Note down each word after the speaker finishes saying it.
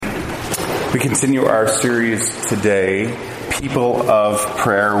We continue our series today, People of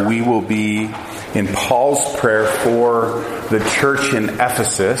Prayer. We will be in Paul's prayer for the church in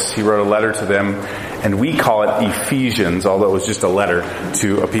Ephesus. He wrote a letter to them, and we call it Ephesians, although it was just a letter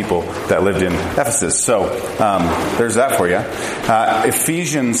to a people that lived in Ephesus. So, there's that for you.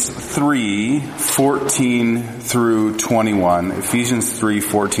 Ephesians 3:14 through 21. Ephesians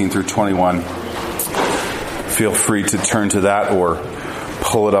 3:14 through 21. Feel free to turn to that or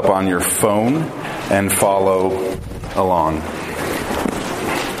pull it up on your phone and follow along.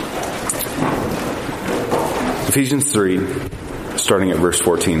 Ephesians 3, starting at verse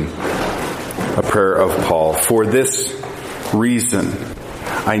 14. A prayer of Paul. For this reason,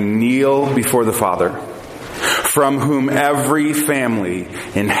 I kneel before the Father, from whom every family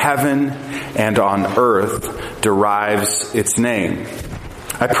in heaven and on earth derives its name.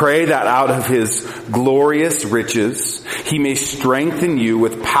 I pray that out of His glorious riches, He may strengthen you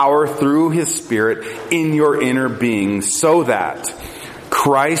with power through His Spirit in your inner being, so that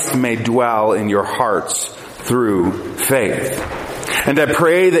Christ may dwell in your hearts through faith. And I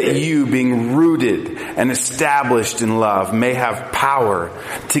pray that you, being rooted and established in love, may have power,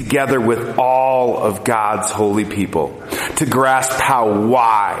 together with all of God's holy people, to grasp how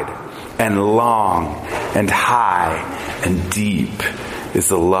wide and long and high and deep is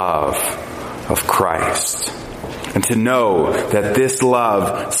the love of Christ. And to know that this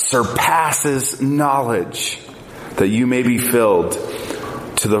love surpasses knowledge, that you may be filled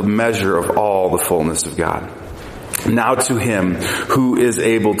to the measure of all the fullness of God. Now to Him who is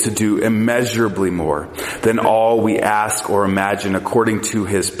able to do immeasurably more than all we ask or imagine, according to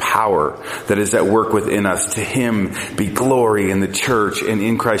His power that is at work within us. To Him be glory in the church and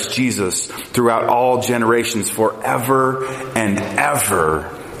in Christ Jesus throughout all generations, forever and ever.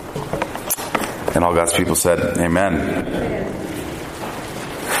 And all God's people said, Amen.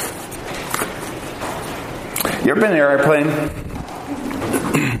 You ever been in an airplane?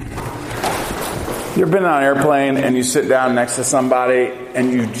 You ever been on an airplane and you sit down next to somebody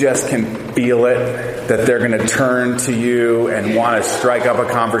and you just can feel it, that they're going to turn to you and want to strike up a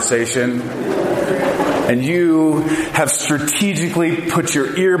conversation? And you have strategically put your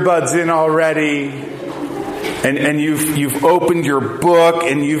earbuds in already, and you've opened your book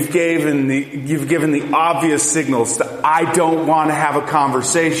and you've given the obvious signals that I don't want to have a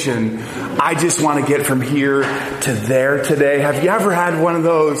conversation. I just want to get from here to there today. Have you ever had one of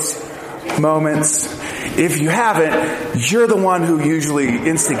those moments? If you haven't, you're the one who usually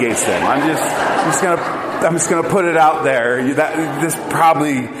instigates them. I'm just gonna put it out there. This is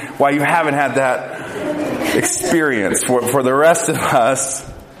probably why you haven't had that experience. For the rest of us,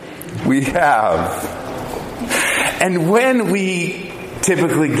 we have. And when we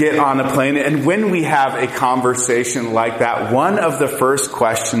typically get on a plane and when we have a conversation like that, one of the first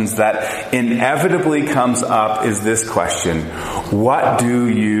questions that inevitably comes up is this question: what do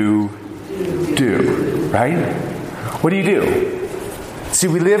you do? Right? What do you do? See,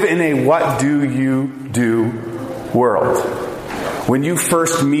 we live in a what do you do world. When you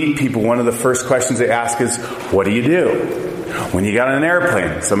first meet people, one of the first questions they ask is, what do you do? When you get on an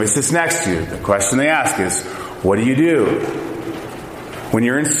airplane, somebody sits next to you, the question they ask is, what do you do? When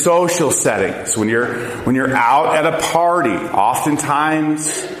you're in social settings, when you're out at a party, oftentimes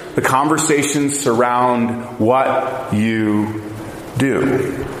the conversations surround what you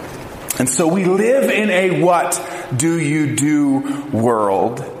do. And so we live in a what do you do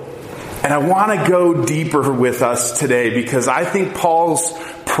world. And I want to go deeper with us today because I think Paul's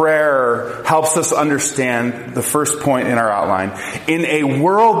prayer helps us understand the first point in our outline. In a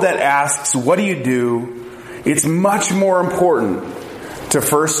world that asks, what do you do? It's much more important to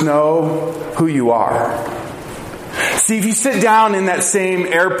first know who you are. See, if you sit down in that same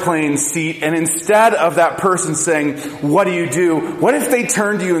airplane seat and instead of that person saying, what do you do? What if they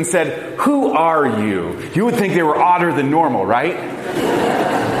turned to you and said, who are you? You would think they were odder than normal, right?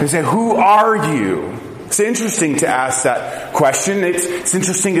 They say, who are you? It's interesting to ask that question. It's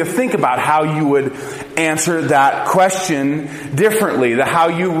interesting to think about how you would answer that question differently.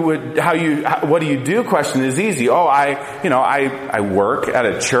 What do you do question is easy. Oh, I work at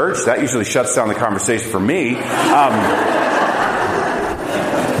a church. That usually shuts down the conversation for me.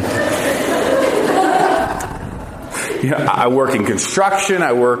 I work in construction.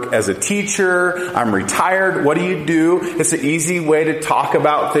 I work as a teacher. I'm retired. What do you do? It's an easy way to talk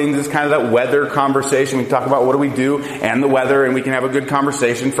about things. It's kind of that weather conversation. We talk about what do we do and the weather, and we can have a good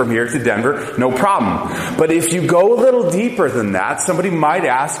conversation from here to Denver. No problem. But if you go a little deeper than that, somebody might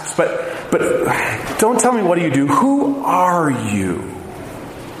ask, but don't tell me what do you do. Who are you?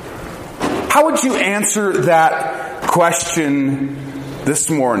 How would you answer that question this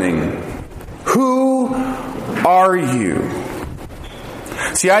morning? Who are you?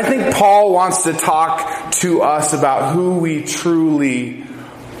 See, I think Paul wants to talk to us about who we truly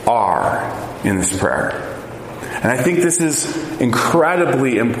are in this prayer. And I think this is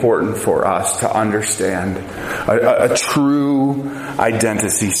incredibly important for us to understand a true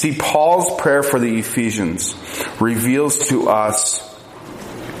identity. See, Paul's prayer for the Ephesians reveals to us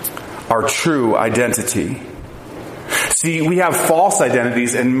our true identity. See, we have false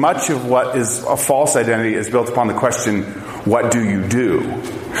identities, and much of what is a false identity is built upon the question, what do you do?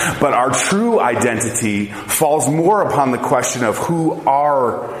 But our true identity falls more upon the question of who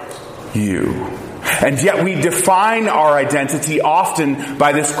are you? And yet we define our identity often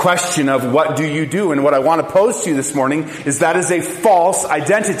by this question of what do you do? And what I want to pose to you this morning is that is a false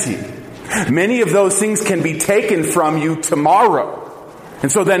identity. Many of those things can be taken from you tomorrow.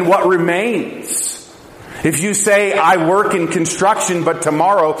 And so then what remains? If you say, I work in construction, but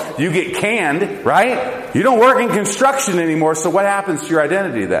tomorrow you get canned, right? You don't work in construction anymore, so what happens to your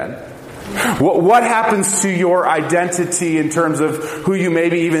identity then? What happens to your identity in terms of who you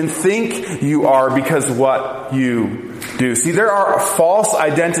maybe even think you are because of what you do? See, there are false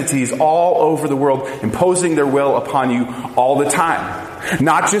identities all over the world imposing their will upon you all the time.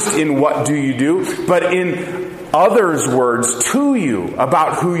 Not just in what do you do, but in others' words to you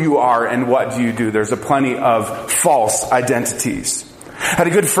about who you are and what do you do. There's a plenty of false identities. I had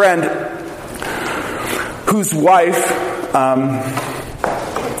a good friend whose wife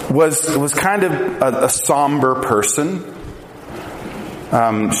was kind of a somber person.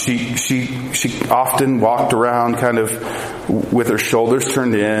 She often walked around kind of with her shoulders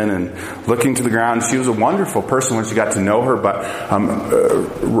turned in and looking to the ground. She was a wonderful person when she got to know her, but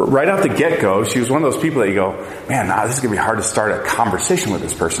right out the get-go, she was one of those people that you go, man, this is going to be hard to start a conversation with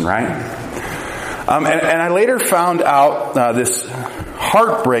this person, right? And I later found out this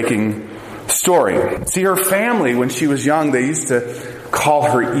heartbreaking story. See, her family, when she was young, they used to call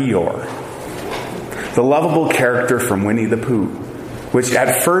her Eeyore, the lovable character from Winnie the Pooh, which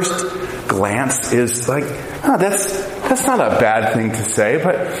at first glance is like, that's not a bad thing to say,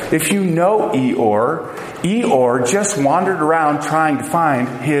 but if you know Eeyore just wandered around trying to find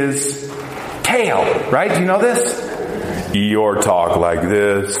his tail, right? Do you know this? Eeyore talked like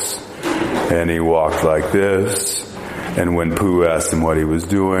this, and he walked like this, and when Pooh asked him what he was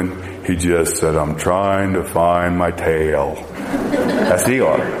doing, he just said, I'm trying to find my tail. That's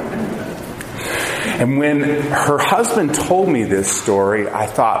Eeyore. And when her husband told me this story, I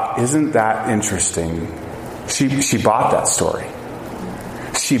thought, isn't that interesting? She bought that story.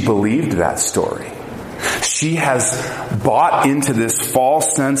 She believed that story. She has bought into this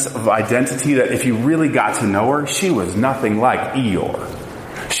false sense of identity that if you really got to know her, she was nothing like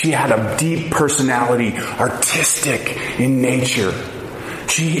Eeyore. She had a deep personality, artistic in nature.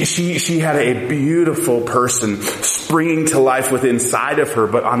 She had a beautiful person springing to life within inside of her,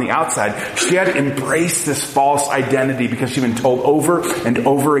 but on the outside, she had embraced this false identity because she'd been told over and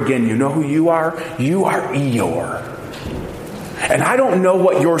over again, you know who you are? You are Eeyore. And I don't know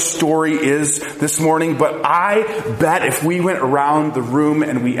what your story is this morning, but I bet if we went around the room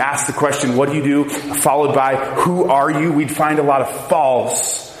and we asked the question, what do you do? Followed by, who are you? We'd find a lot of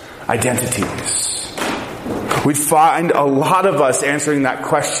false identities. We'd find a lot of us answering that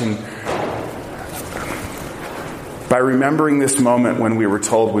question by remembering this moment when we were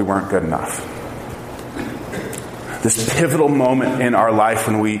told we weren't good enough. This pivotal moment in our life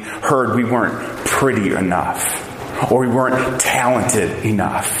when we heard we weren't pretty enough, or we weren't talented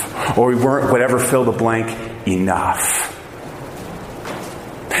enough, or we weren't whatever fill the blank enough.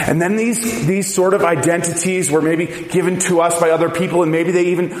 And then these sort of identities were maybe given to us by other people, and maybe they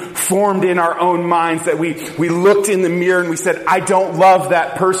even formed in our own minds that we looked in the mirror and we said, I don't love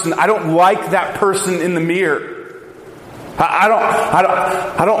that person. I don't like that person in the mirror. I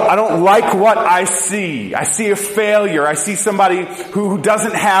don't like what I see. I see a failure. I see somebody who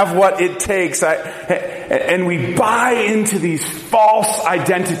doesn't have what it takes. And we buy into these false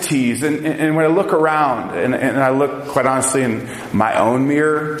identities. And when I look around, and I look quite honestly in my own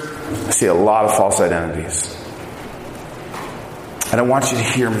mirror, I see a lot of false identities. And I want you to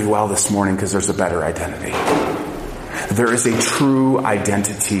hear me well this morning because there's a better identity. There is a true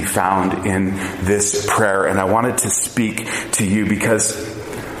identity found in this prayer, and I wanted to speak to you because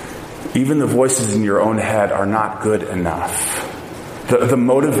even the voices in your own head are not good enough. The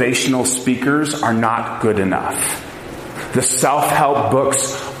motivational speakers are not good enough. The self-help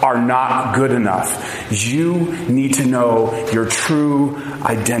books are not good enough. You need to know your true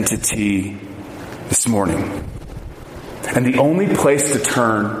identity this morning. And the only place to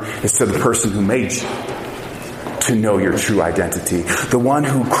turn is to the person who made you. to know your true identity. The one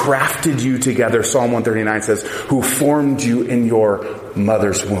who crafted you together, Psalm 139 says, who formed you in your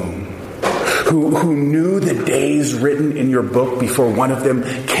mother's womb. Who knew the days written in your book before one of them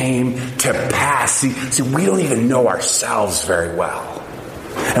came to pass. See, we don't even know ourselves very well.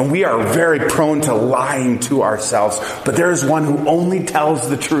 And we are very prone to lying to ourselves. But there is one who only tells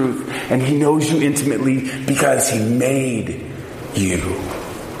the truth. And he knows you intimately because he made you.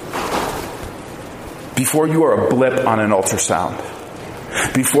 Before you were a blip on an ultrasound,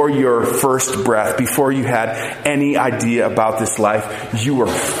 before your first breath, before you had any idea about this life, you were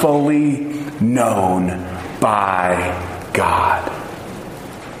fully known by God.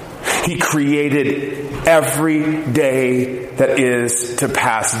 He created every day that is to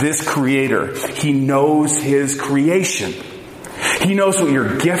pass. This Creator, He knows His creation. He knows what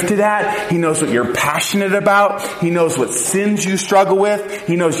you're gifted at. He knows what you're passionate about. He knows what sins you struggle with.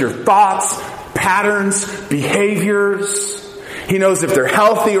 He knows your thoughts, patterns, behaviors. He knows if they're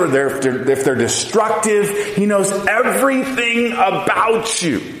healthy or if they're destructive. He knows everything about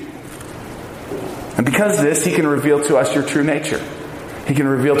you. And because of this, He can reveal to us your true nature. He can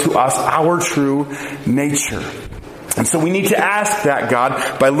reveal to us our true nature. And so we need to ask that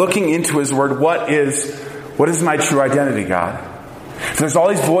God by looking into His Word, what is my true identity, God? If there's all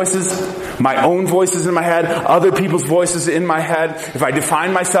these voices, my own voices in my head, other people's voices in my head, if I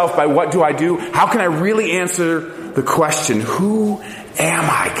define myself by what do I do, how can I really answer the question, who am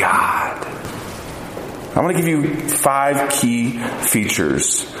I, God? I want to give you 5 key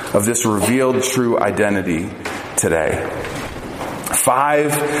features of this revealed true identity today.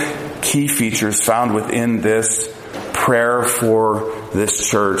 5 key features found within this prayer for this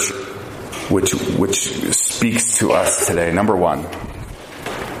church, which speaks to us today. Number 1,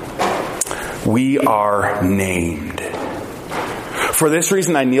 we are named. For this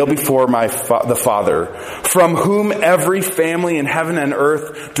reason I kneel before the Father, from whom every family in heaven and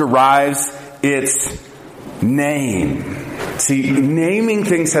earth derives its name. See, naming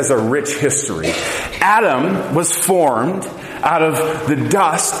things has a rich history. Adam was formed out of the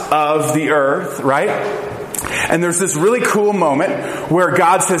dust of the earth, right? And there's this really cool moment where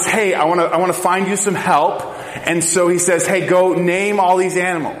God says, hey, I want to find you some help. And so He says, hey, go name all these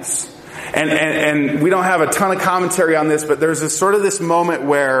animals. And we don't have a ton of commentary on this, but there's this moment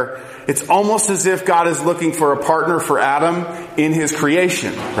where it's almost as if God is looking for a partner for Adam in His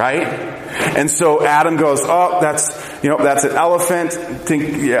creation, right? And so Adam goes, oh, that's an elephant.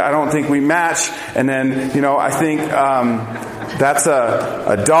 I don't think we match. And then, I think, that's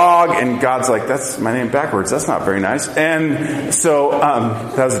a dog. And God's like, that's my name backwards. That's not very nice. And so,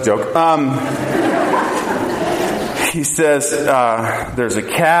 that was a joke. He says, there's a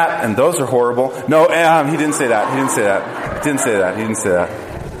cat, and those are horrible. No, he didn't say that. He didn't say that.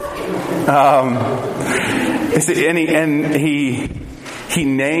 And he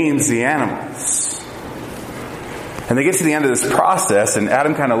names the animals. And they get to the end of this process, and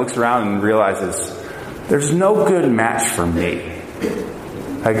Adam kind of looks around and realizes, there's no good match for me.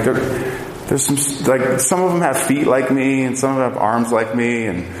 Like, there's some of them have feet like me, and some of them have arms like me,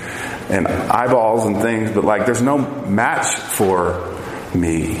 and eyeballs and things, but there's no match for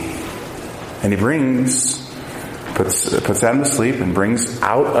me. And He puts Adam to sleep and brings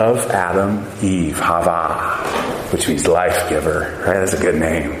out of Adam Eve, Hava, which means life giver, right? That's a good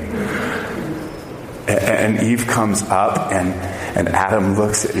name. And Eve comes up and Adam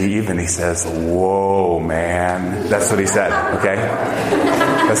looks at Eve and he says, whoa, man. That's what he said, okay?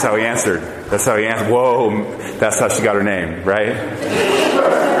 That's how he answered. Whoa, that's how she got her name, right?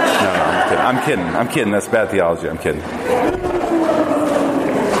 No, I'm kidding. That's bad theology. I'm kidding.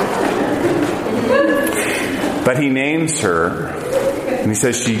 But He names her, and He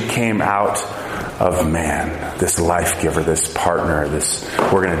says she came out of man, this life giver, this partner,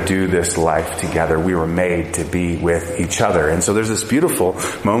 we're going to do this life together. We were made to be with each other. And so there's this beautiful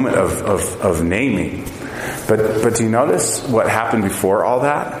moment of naming. But do you notice what happened before all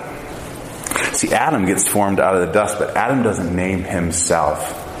that? See, Adam gets formed out of the dust, but Adam doesn't name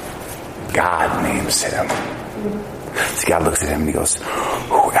himself. God names him. See, God looks at him and He goes,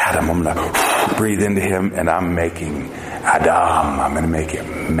 Adam, I'm going to breathe into him and I'm making Adam. I'm going to make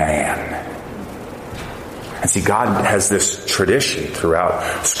him man. And see, God has this tradition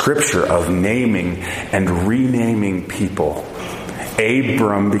throughout Scripture of naming and renaming people.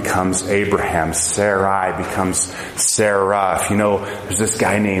 Abram becomes Abraham. Sarai becomes Sarah. There's this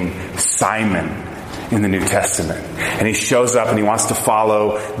guy named Simon in the New Testament. And he shows up and he wants to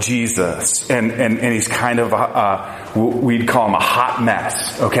follow Jesus. And he's kind of, we'd call him a hot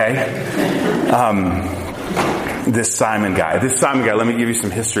mess, okay? this Simon guy, let me give you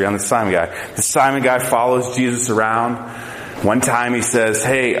some history on this Simon guy. This Simon guy follows Jesus around. One time he says,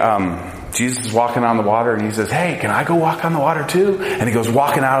 hey, Jesus is walking on the water, and he says, hey, can I go walk on the water too? And he goes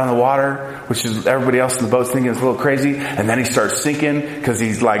walking out on the water, which is everybody else in the boat's thinking it's a little crazy. And then he starts sinking because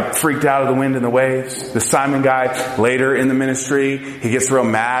he's like freaked out of the wind and the waves. The Simon guy, later in the ministry, he gets real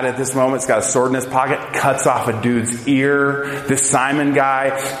mad at this moment. He's got a sword in his pocket, cuts off a dude's ear. This Simon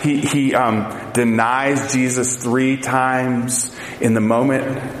guy, he denies Jesus 3 times in the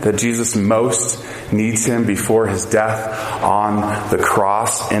moment that Jesus most needs him before his death on the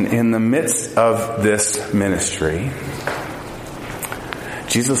cross. And in the midst of this ministry,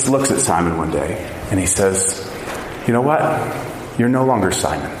 Jesus looks at Simon one day and he says, you know what? You're no longer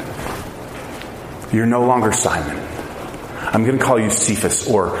Simon. You're no longer Simon. I'm going to call you Cephas,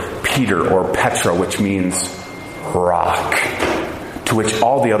 or Peter, or Petra, which means rock. To which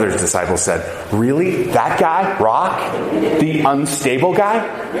all the other disciples said, really? That guy? Rock? The unstable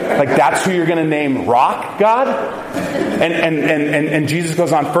guy? Like that's who you're going to name Rock, God? And Jesus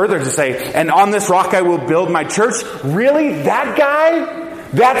goes on further to say, and on this rock I will build my church. Really? That guy?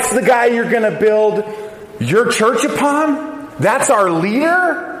 That's the guy you're going to build your church upon? That's our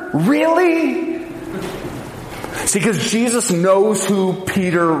leader? Really? See, because Jesus knows who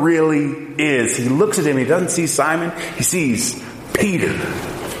Peter really is. He looks at him, he doesn't see Simon, he sees Peter,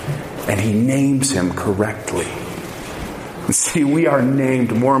 and he names him correctly. And see, we are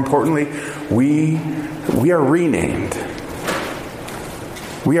named. More importantly, we are renamed.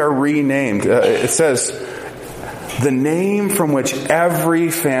 We are renamed. It says, the name from which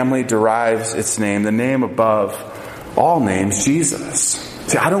every family derives its name, the name above all names, Jesus.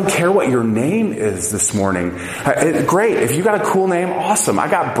 See, I don't care what your name is this morning. Great. If you got a cool name, awesome. I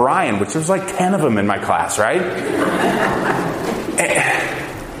got Brian, which there's like 10 of them in my class, right?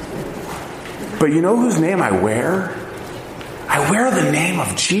 But you know whose name I wear? I wear the name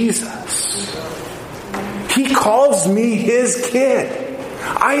of Jesus. He calls me his kid.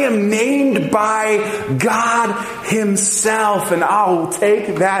 I am named by God himself, and I will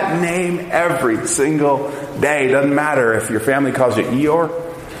take that name every single day. Doesn't matter if your family calls you Eeyore.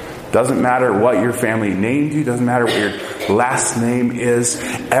 Doesn't matter what your family named you. Doesn't matter what your last name is.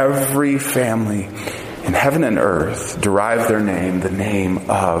 Every family in heaven and earth derive their name, the name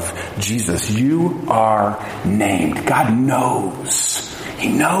of Jesus. You are named. God knows. He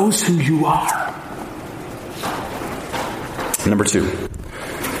knows who you are. Number 2.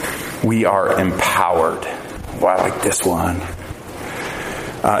 We are empowered. Well, I like this one.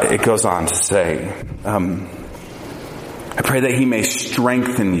 It goes on to say, I pray that he may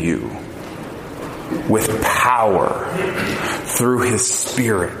strengthen you with power through his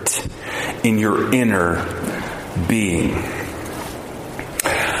Spirit in your inner being.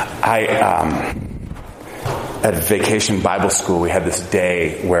 At Vacation Bible School, we had this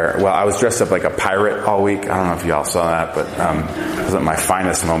day where, well, I was dressed up like a pirate all week. I don't know if y'all saw that, but it wasn't my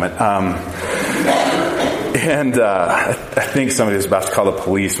finest moment. I think somebody was about to call the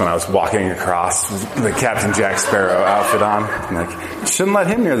police when I was walking across with the Captain Jack Sparrow outfit on. I'm like, shouldn't let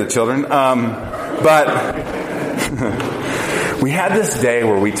him near the children. But we had this day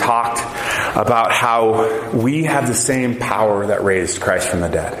where we talked about how we have the same power that raised Christ from the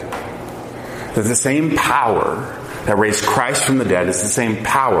dead. That the same power that raised Christ from the dead is the same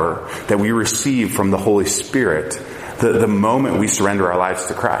power that we receive from the Holy Spirit the moment we surrender our lives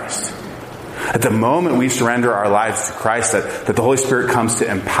to Christ. At the moment we surrender our lives to Christ, that the Holy Spirit comes to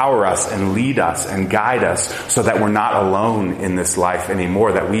empower us and lead us and guide us so that we're not alone in this life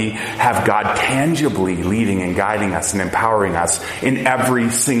anymore, that we have God tangibly leading and guiding us and empowering us in every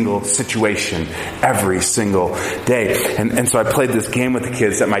single situation, every single day. And so I played this game with the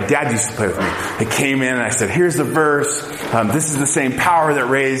kids that my dad used to play with me. They came in and I said, here's the verse. This is the same power that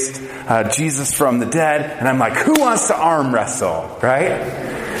raised Jesus from the dead. And I'm like, who wants to arm wrestle,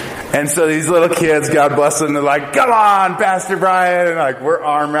 right? And so these little kids, God bless them, they're like, come on, Pastor Brian. And like, we're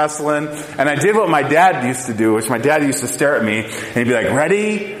arm wrestling. And I did what my dad used to do, which my dad used to stare at me and he'd be like,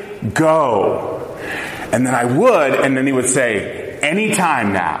 ready, go. And then I would, and then he would say,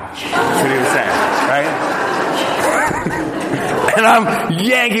 anytime now. That's what he would say, right? And I'm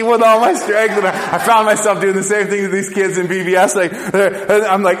yanking with all my strength, and I found myself doing the same thing to these kids in VBS. Like,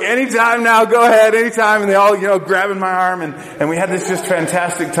 I'm like, anytime now, go ahead, anytime. And they all, grabbing my arm, and we had this just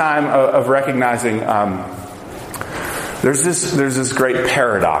fantastic time of recognizing, there's this great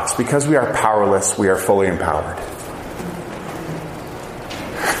paradox. Because we are powerless, we are fully empowered.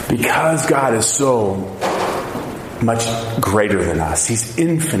 Because God is so much greater than us, he's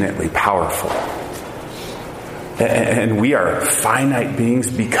infinitely powerful. And we are finite beings.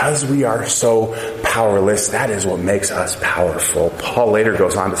 Because we are so powerless. That is what makes us powerful. Paul later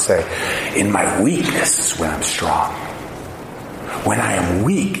goes on to say, in my weakness is when I'm strong. When I am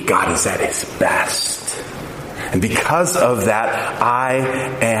weak, God is at his best. And because of that, I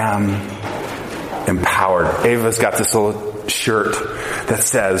am empowered. Ava's got this little shirt that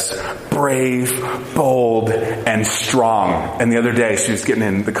says, brave, bold, and strong. And the other day, she was getting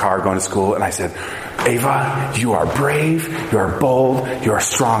in the car going to school, and I said, Ava, you are brave, you are bold, you are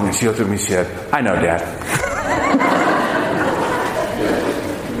strong. And she looked at me and she said, I know, Dad.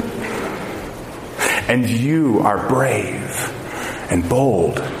 And you are brave and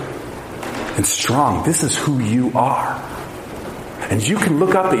bold and strong. This is who you are. And you can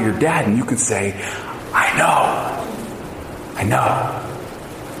look up at your dad and you can say, I know.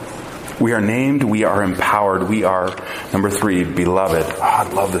 We are named, we are empowered, we are, number 3, beloved. Oh, I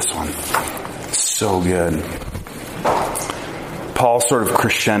love this one. So good. Paul sort of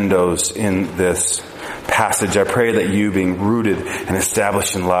crescendos in this passage. I pray that you, being rooted and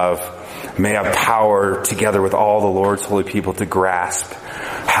established in love, may have power together with all the Lord's holy people to grasp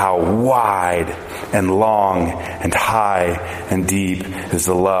how wide and long and high and deep is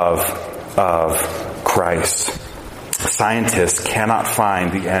the love of Christ. Scientists cannot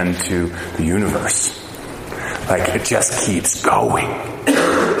find the end to the universe. Like, it just keeps going.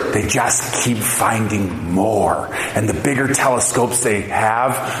 They just keep finding more. And the bigger telescopes they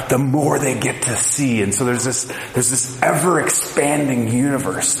have, the more they get to see. And so there's this ever-expanding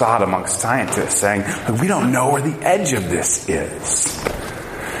universe thought amongst scientists saying, we don't know where the edge of this is.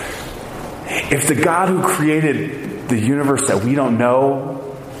 If the God who created the universe that we don't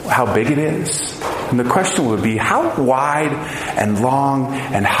know how big it is, and the question would be, how wide and long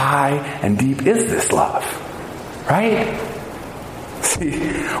and high and deep is this love? Right?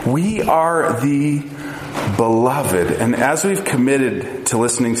 See, we are the beloved. And as we've committed to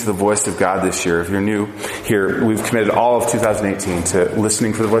listening to the voice of God this year, if you're new here, we've committed all of 2018 to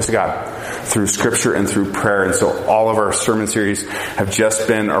listening for the voice of God through Scripture and through prayer. And so all of our sermon series have just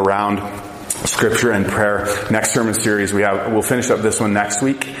been around Scripture and prayer. Next sermon series we'll finish up this one next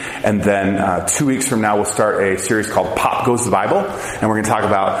week, and then 2 weeks from now we'll start a series called Pop Goes the Bible, and we're going to talk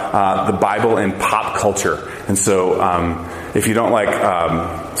about the Bible in pop culture. And so if you don't like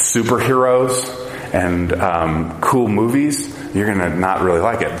superheroes and cool movies, you're going to not really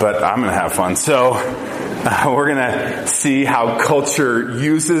like it, but I'm going to have fun. So we're going to see how culture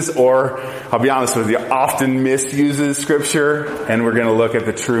uses, or I'll be honest with you, often misuses Scripture, and we're going to look at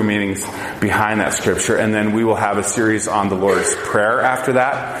the true meanings behind that Scripture. And then we will have a series on the Lord's Prayer after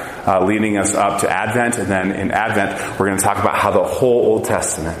that, leading us up to Advent. And then in Advent, we're going to talk about how the whole Old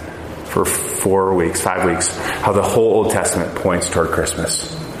Testament, for 5 weeks, how the whole Old Testament points toward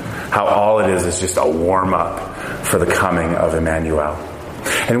Christmas. How all it is just a warm-up for the coming of Emmanuel.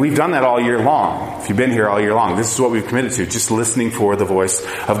 And we've done that all year long. If you've been here all year long, this is what we've committed to, just listening for the voice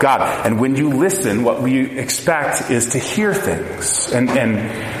of God. And when you listen, what we expect is to hear things. And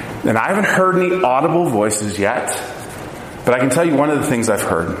I haven't heard any audible voices yet, but I can tell you one of the things I've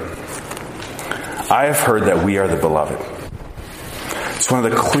heard. I have heard that we are the beloved. It's one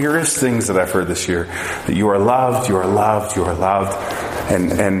of the clearest things that I've heard this year, that you are loved, you are loved, you are loved.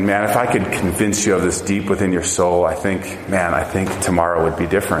 And man, if I could convince you of this deep within your soul, I think tomorrow would be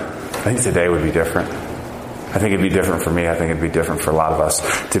different. I think today would be different. I think it'd be different for me. I think it'd be different for a lot of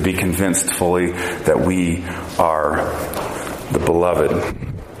us to be convinced fully that we are the beloved.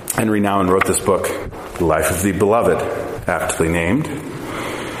 Henry Nouwen wrote this book, The Life of the Beloved, aptly named.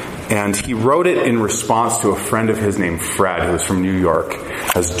 And he wrote it in response to a friend of his named Fred, who was from New York,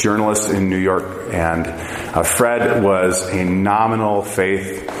 as a journalist in New York. And Fred was a nominal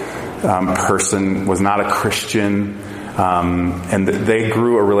faith person, was not a Christian. And they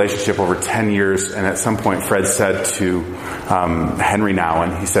grew a relationship over 10 years. And at some point, Fred said to Henry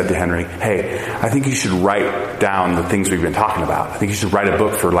Nouwen, he said to Henry, hey, I think you should write down the things we've been talking about. I think you should write a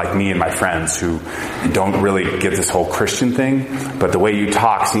book for like me and my friends who don't really get this whole Christian thing, but the way you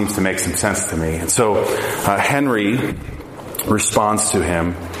talk seems to make some sense to me. And so Henry responds to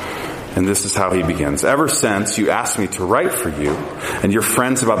him, and this is how he begins. Ever since you asked me to write for you and your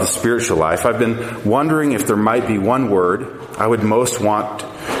friends about the spiritual life, I've been wondering if there might be one word I would most want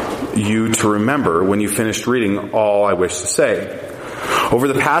you to remember when you finished reading all I wish to say. Over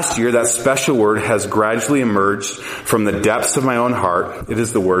the past year, that special word has gradually emerged from the depths of my own heart. It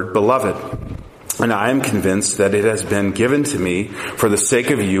is the word beloved. And I am convinced that it has been given to me for the sake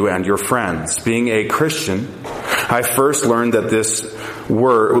of you and your friends. Being a Christian, I first learned that this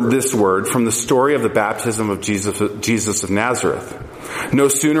word from the story of the baptism of Jesus of Nazareth. No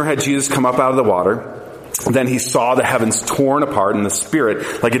sooner had Jesus come up out of the water Then he saw the heavens torn apart and the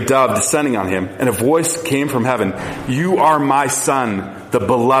Spirit like a dove descending on him. And a voice came from heaven, "You are my Son, the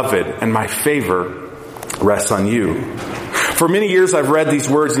beloved, and my favor rests on you." For many years I've read these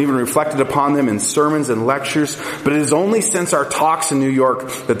words and even reflected upon them in sermons and lectures, but it is only since our talks in New York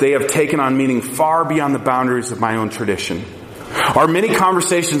that they have taken on meaning far beyond the boundaries of my own tradition. Our many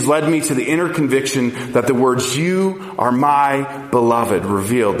conversations led me to the inner conviction that the words, "You are my beloved,"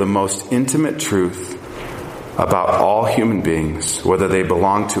 revealed the most intimate truth about all human beings, whether they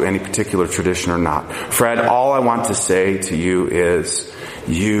belong to any particular tradition or not. Fred, all I want to say to you is,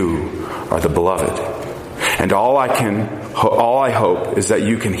 you are the beloved. And all I hope is that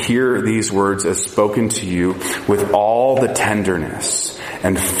you can hear these words as spoken to you with all the tenderness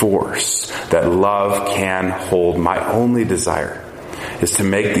and force that love can hold. My only desire is to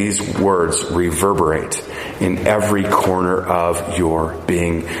make these words reverberate in every corner of your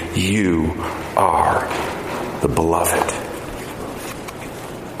being. You are the beloved.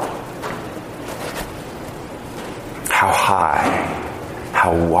 How high,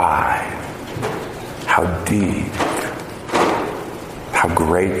 how wide, how deep, how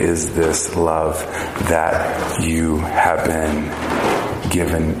great is this love that you have been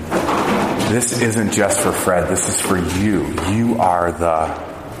given. This isn't just for Fred, this is for you. You are the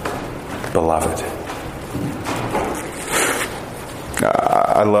beloved.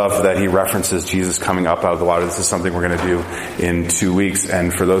 I love that he references Jesus coming up out of the water. This is something we're going to do in 2 weeks.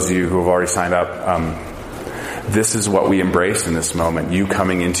 And for those of you who have already signed up, this is what we embrace in this moment. You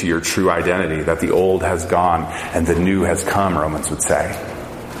coming into your true identity, that the old has gone and the new has come, Romans would say.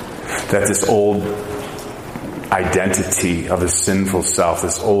 That this old identity of a sinful self,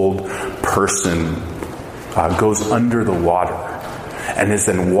 this old person, goes under the water and is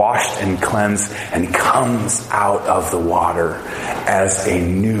then washed and cleansed and comes out of the water as a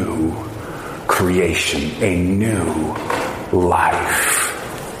new creation, a new life.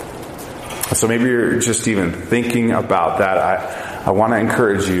 So maybe you're just even thinking about that. I want to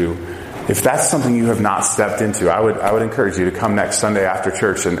encourage you, if that's something you have not stepped into, I would encourage you to come next Sunday after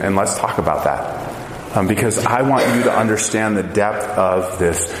church and let's talk about that. Because I want you to understand the depth of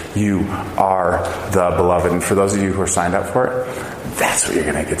this. You are the beloved. And for those of you who are signed up for it, that's what you're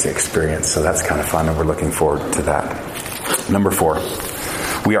going to get to experience. So that's kind of fun, and we're looking forward to that. Number 4,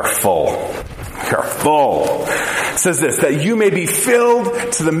 we are full. We are full. It says this, that you may be filled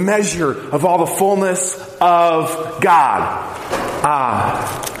to the measure of all the fullness of God.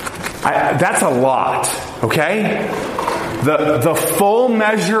 That's a lot, okay? The full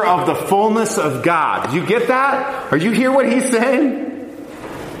measure of the fullness of God. You get that? Are you hear what he's saying?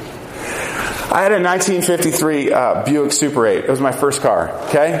 I had a 1953 Buick Super 8. It was my first car,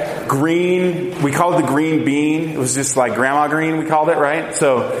 okay? Green, we called it the green bean. It was just like grandma green, we called it, right?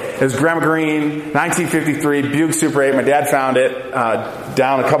 So it was grandma green, 1953 Buick Super 8. My dad found it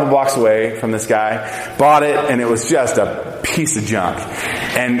down a couple blocks away from this guy. Bought it, and it was just a piece of junk.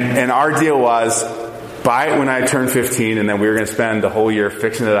 And our deal was, buy it when I turned 15, and then we were going to spend the whole year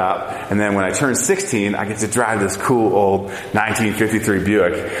fixing it up. And then when I turned 16, I get to drive this cool old 1953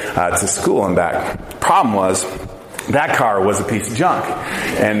 Buick to school and back. Problem was, that car was a piece of junk.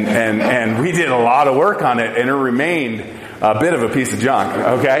 And we did a lot of work on it, and it remained a bit of a piece of junk,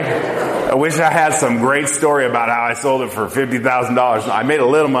 okay? I wish I had some great story about how I sold it for $50,000. I made a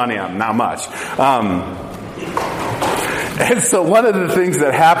little money on it, not much. And so one of the things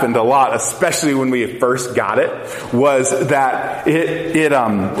that happened a lot, especially when we first got it, was that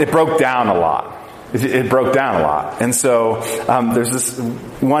it broke down a lot. It broke down a lot. And so there's this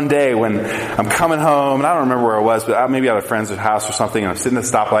one day when I'm coming home, and I don't remember where I was, but maybe at a friend's house or something, and I'm sitting at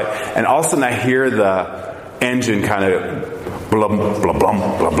the stoplight, and all of a sudden I hear the engine kind of blum, blum, blum,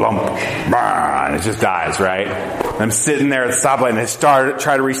 blum, blum, and it just dies, right? I'm sitting there at the stoplight, and I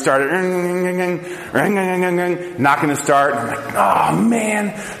try to restart it, not going to start. I'm like, oh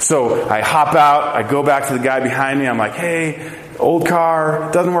man. So I hop out, I go back to the guy behind me, I'm like, hey, old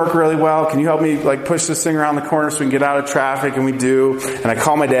car, doesn't work really well, can you help me like push this thing around the corner so we can get out of traffic? And we do. And I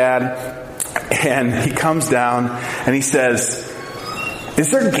call my dad, and he comes down, and he says,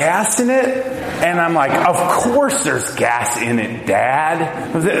 is there gas in it? And I'm like, of course there's gas in it, Dad.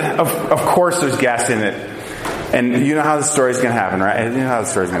 Of course there's gas in it. And you know how the story's going to happen, right? You know how the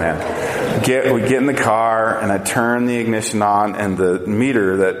story's going to end. We get in the car, and I turn the ignition on, and the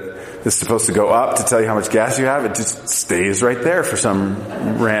meter that is supposed to go up to tell you how much gas you have, it just stays right there for some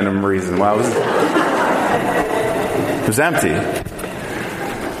random reason. Well, it was empty.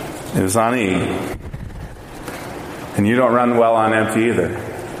 It was on E. And you don't run well on empty either.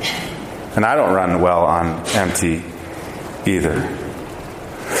 And I don't run well on empty either.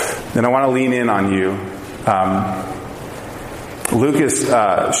 And I want to lean in on you Lucas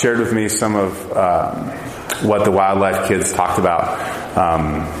shared with me some of what the Wildlife kids talked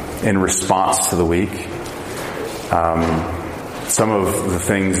about in response to the week. Some of the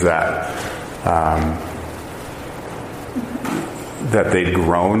things that they'd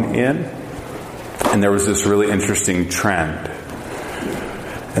grown in. And there was this really interesting trend.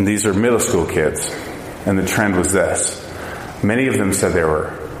 And these are middle school kids. And the trend was this. Many of them said they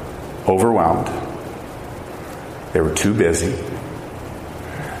were overwhelmed. They were too busy.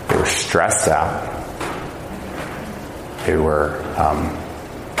 They were stressed out. They were,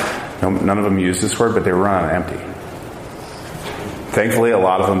 none of them used this word, but they were running on empty. Thankfully, a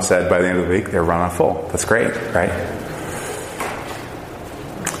lot of them said by the end of the week, they're running on full. That's great, right?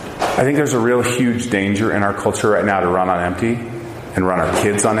 I think there's a real huge danger in our culture right now to run on empty and run our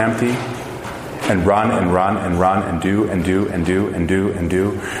kids on empty and run and run and run and do and do and do and do and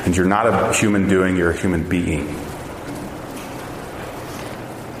do. And you're not a human doing, you're a human being.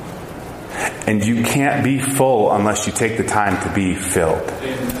 And you can't be full unless you take the time to be filled.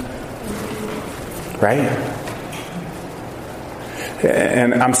 Right?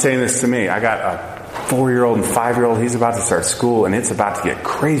 And I'm saying this to me. I got a 4-year-old and 5-year-old. He's about to start school and it's about to get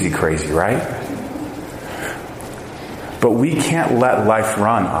crazy, right? But we can't let life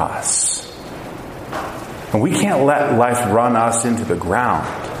run us. And we can't let life run us into the ground.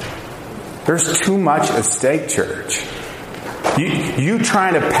 There's too much at stake, church. You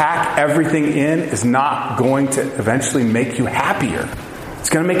trying to pack everything in is not going to eventually make you happier. It's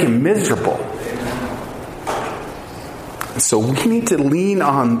going to make you miserable. So we need to lean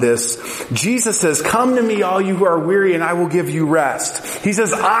on this. Jesus says, "Come to me, all you who are weary, and I will give you rest." He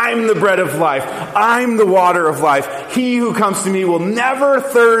says, "I'm the bread of life. I'm the water of life. He who comes to me will never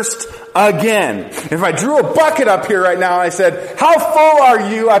thirst again." If I drew a bucket up here right now and I said, "How full are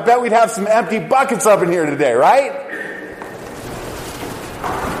you?" I bet we'd have some empty buckets up in here today, right?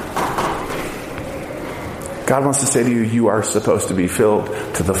 God wants to say to you, you are supposed to be filled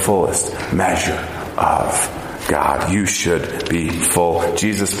to the fullest measure of God. You should be full.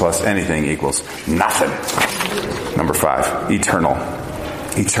 Jesus plus anything equals nothing. Number 5, eternal.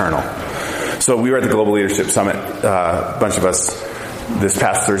 Eternal. So we were at the Global Leadership Summit, a bunch of us, this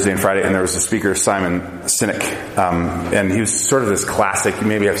past Thursday and Friday, and there was a speaker, Simon Sinek, and he was sort of this classic. You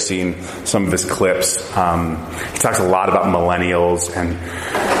maybe have seen some of his clips. He talks a lot about millennials and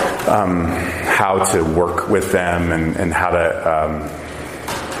how to work with them and how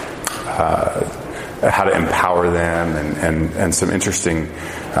to empower them and some interesting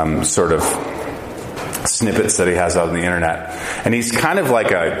sort of snippets that he has out on the internet. And he's kind of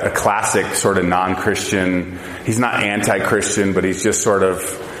like a classic sort of non-Christian. He's not anti-Christian, but he's just sort of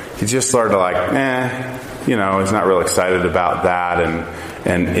like, he's not real excited about that.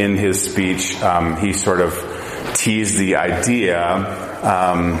 And in his speech, he sort of teased the idea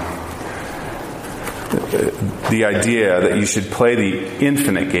that you should play the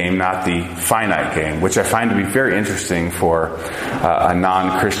infinite game, not the finite game, which I find to be very interesting for a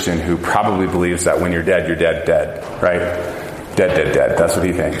non-Christian who probably believes that when you're dead, right? Dead. That's what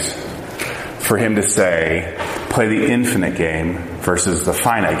he thinks. For him to say, play the infinite game versus the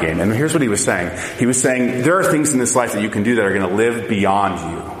finite game. And here's what he was saying. He was saying, there are things in this life that you can do that are going to live beyond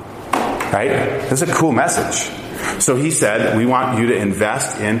you. Right? That's a cool message. So he said, we want you to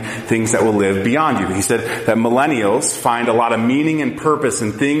invest in things that will live beyond you. He said that millennials find a lot of meaning and purpose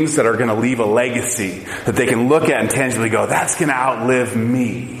in things that are going to leave a legacy that they can look at and tangibly go, that's going to outlive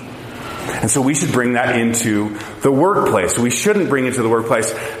me. And so we should bring that into the workplace. We shouldn't bring it to the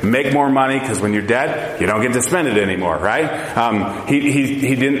workplace, make more money, because when you're dead, you don't get to spend it anymore, right?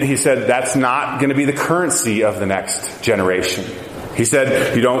 He said that's not going to be the currency of the next generation. He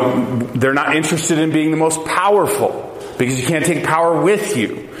said they're not interested in being the most powerful because you can't take power with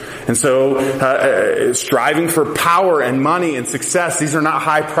you. And so striving for power and money and success, these are not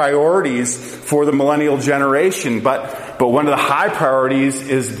high priorities for the millennial generation, but one of the high priorities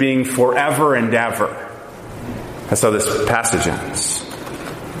is being forever and ever. That's how this passage ends.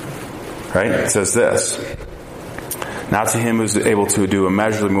 Right? It says this. Now to him who's able to do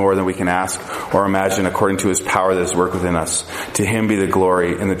immeasurably more than we can ask or imagine according to his power that is worked within us. To him be the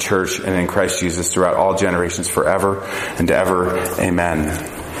glory in the church and in Christ Jesus throughout all generations forever and ever. Amen.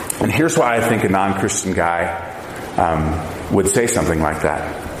 And here's why I think a non-Christian guy would say something like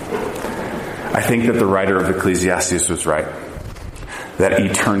that. I think that the writer of Ecclesiastes was right. That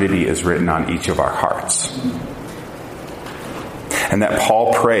eternity is written on each of our hearts. And that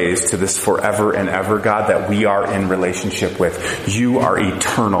Paul prays to this forever and ever God that we are in relationship with. You are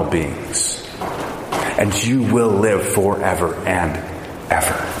eternal beings. And you will live forever and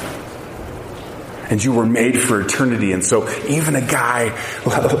ever. And you were made for eternity. And so even a guy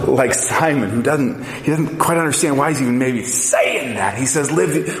like Simon, he doesn't quite understand why he's even maybe saying that. He says,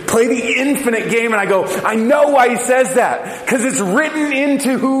 play the infinite game. And I go, I know why he says that. Because it's written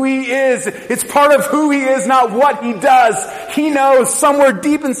into who he is. It's part of who he is, not what he does. He knows somewhere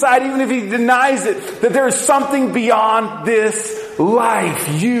deep inside, even if he denies it, that there is something beyond this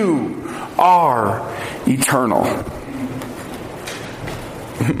life. You are eternal.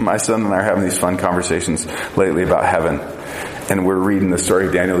 My son and I are having these fun conversations lately about heaven. And we're reading the story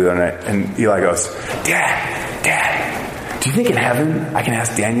of Daniel the other night. And Eli goes, Dad, do you think in heaven I can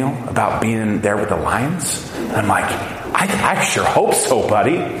ask Daniel about being in there with the lions? And I'm like, I sure hope so,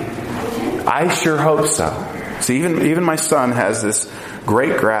 buddy. I sure hope so. See, even my son has this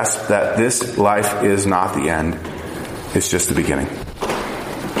great grasp that this life is not the end. It's just the beginning.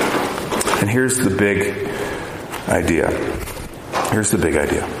 And here's the big idea. Here's the big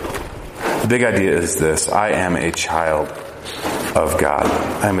idea. The big idea is this. I am a child of God.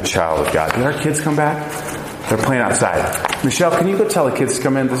 I am a child of God. Did our kids come back? They're playing outside. Michelle, can you go tell the kids to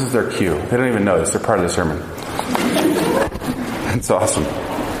come in? This is their cue. They don't even know this. They're part of the sermon. It's awesome.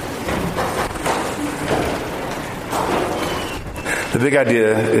 The big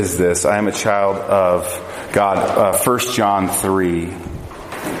idea is this. I am a child of God. 1 John 3.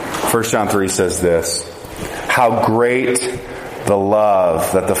 1 John 3 says this. How great the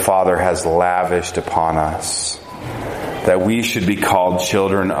love that the Father has lavished upon us, that we should be called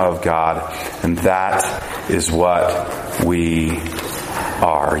children of God, and that is what we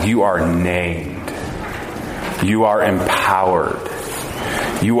are. You are named. You are empowered.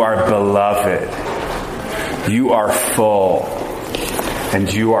 You are beloved. You are full.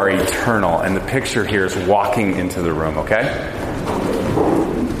 And you are eternal. And the picture here is walking into the room, okay?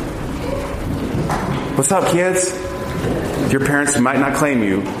 What's up, kids? Your parents might not claim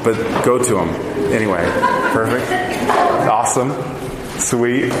you, but go to them. Anyway, perfect. Awesome.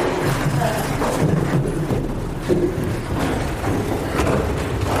 Sweet.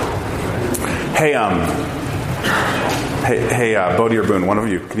 Hey, Bodie or Boone, one of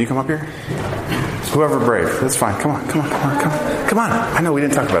you, can you come up here? Whoever brave, that's fine. Come on. I know we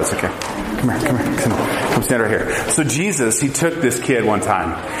didn't talk about it. It's okay. Come stand right here. So Jesus, he took this kid one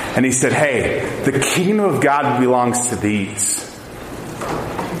time and he said, hey, the kingdom of God belongs to these.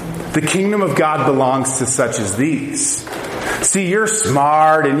 The kingdom of God belongs to such as these. See, you're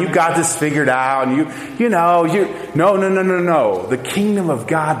smart and you got this figured out and no. The kingdom of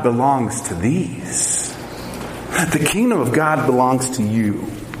God belongs to these. The kingdom of God belongs to you.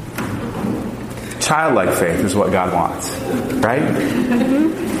 Childlike faith is what God wants. Right?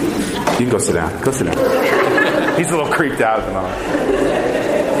 You can go sit down. He's a little creeped out at the moment.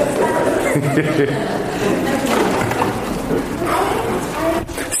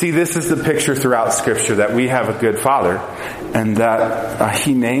 See, this is the picture throughout Scripture that we have a good Father and that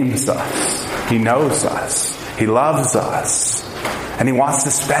He names us. He knows us. He loves us. And He wants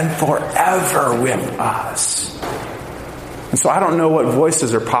to spend forever with us. And so I don't know what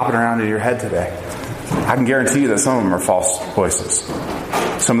voices are popping around in your head today. I can guarantee you that some of them are false voices.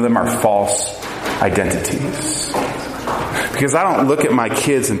 Some of them are false identities. Because I don't look at my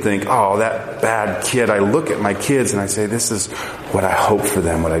kids and think, oh, that bad kid. I look at my kids and I say, this is what I hope for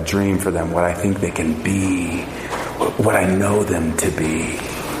them, what I dream for them, what I think they can be, what I know them to be.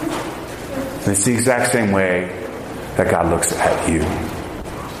 And it's the exact same way that God looks at you.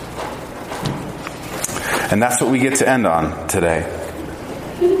 And that's what we get to end on today.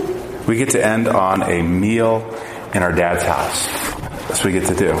 We get to end on a meal in our dad's house. That's what we get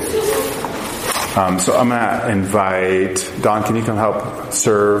to do. So I'm going to invite Don, can you come help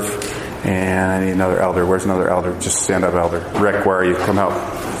serve? And I need another elder. Where's another elder? Just stand up, elder. Rick, where are you? Come help.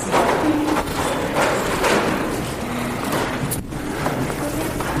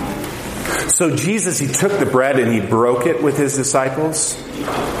 So Jesus, He took the bread and He broke it with His disciples.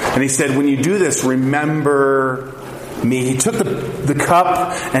 And He said, when you do this, remember me. He took the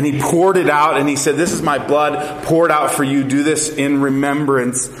cup and He poured it out and He said, this is my blood poured out for you. Do this in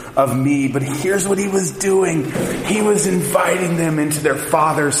remembrance of me. But here's what He was doing. He was inviting them into their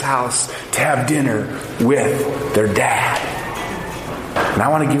Father's house to have dinner with their dad. And I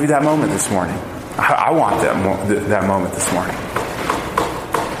want to give you that moment this morning. I want that moment this morning.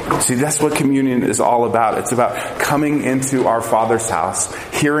 See, that's what communion is all about. It's about coming into our Father's house,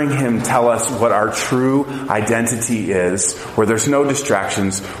 hearing Him tell us what our true identity is, where there's no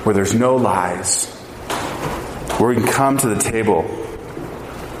distractions, where there's no lies, where we can come to the table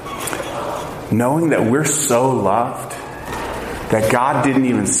knowing that we're so loved that God didn't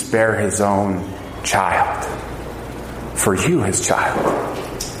even spare His own child for you, His child.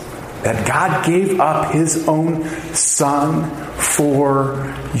 That God gave up his own son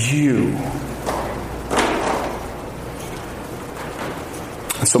for you.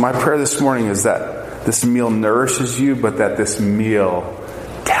 And so my prayer this morning is that this meal nourishes you, but that this meal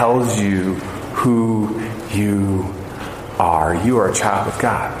tells you who you are. You are a child of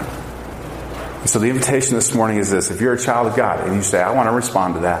God. And so the invitation this morning is this. If you're a child of God and you say, I want to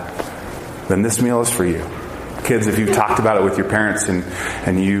respond to that, then this meal is for you. Kids, if you've talked about it with your parents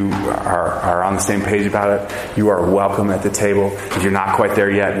and you are on the same page about it, you are welcome at the table. If you're not quite there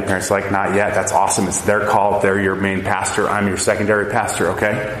yet, your parents are like, not yet, that's awesome. It's their call. They're your main pastor. I'm your secondary pastor,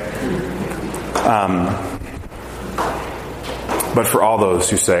 okay? But for all those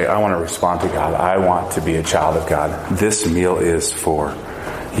who say, I want to respond to God, I want to be a child of God, this meal is for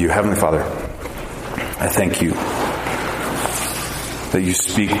you. Heavenly Father, I thank you that you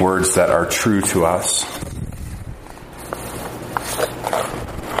speak words that are true to us,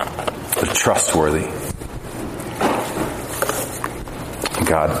 trustworthy.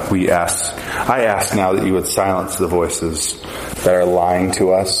 God, I ask now that you would silence the voices that are lying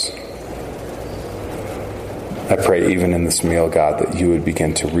to us. I pray even in this meal, God, that you would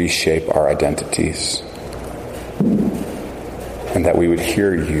begin to reshape our identities. And that we would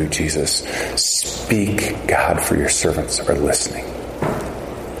hear you, Jesus, speak, God, for your servants are listening.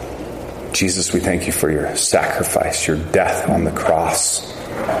 Jesus, we thank you for your sacrifice, your death on the cross,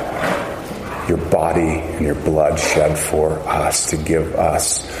 your body and your blood shed for us to give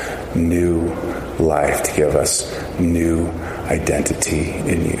us new life, to give us new identity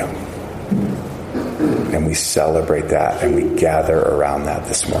in you. And we celebrate that and we gather around that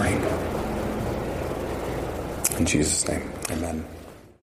this morning. In Jesus' name, amen.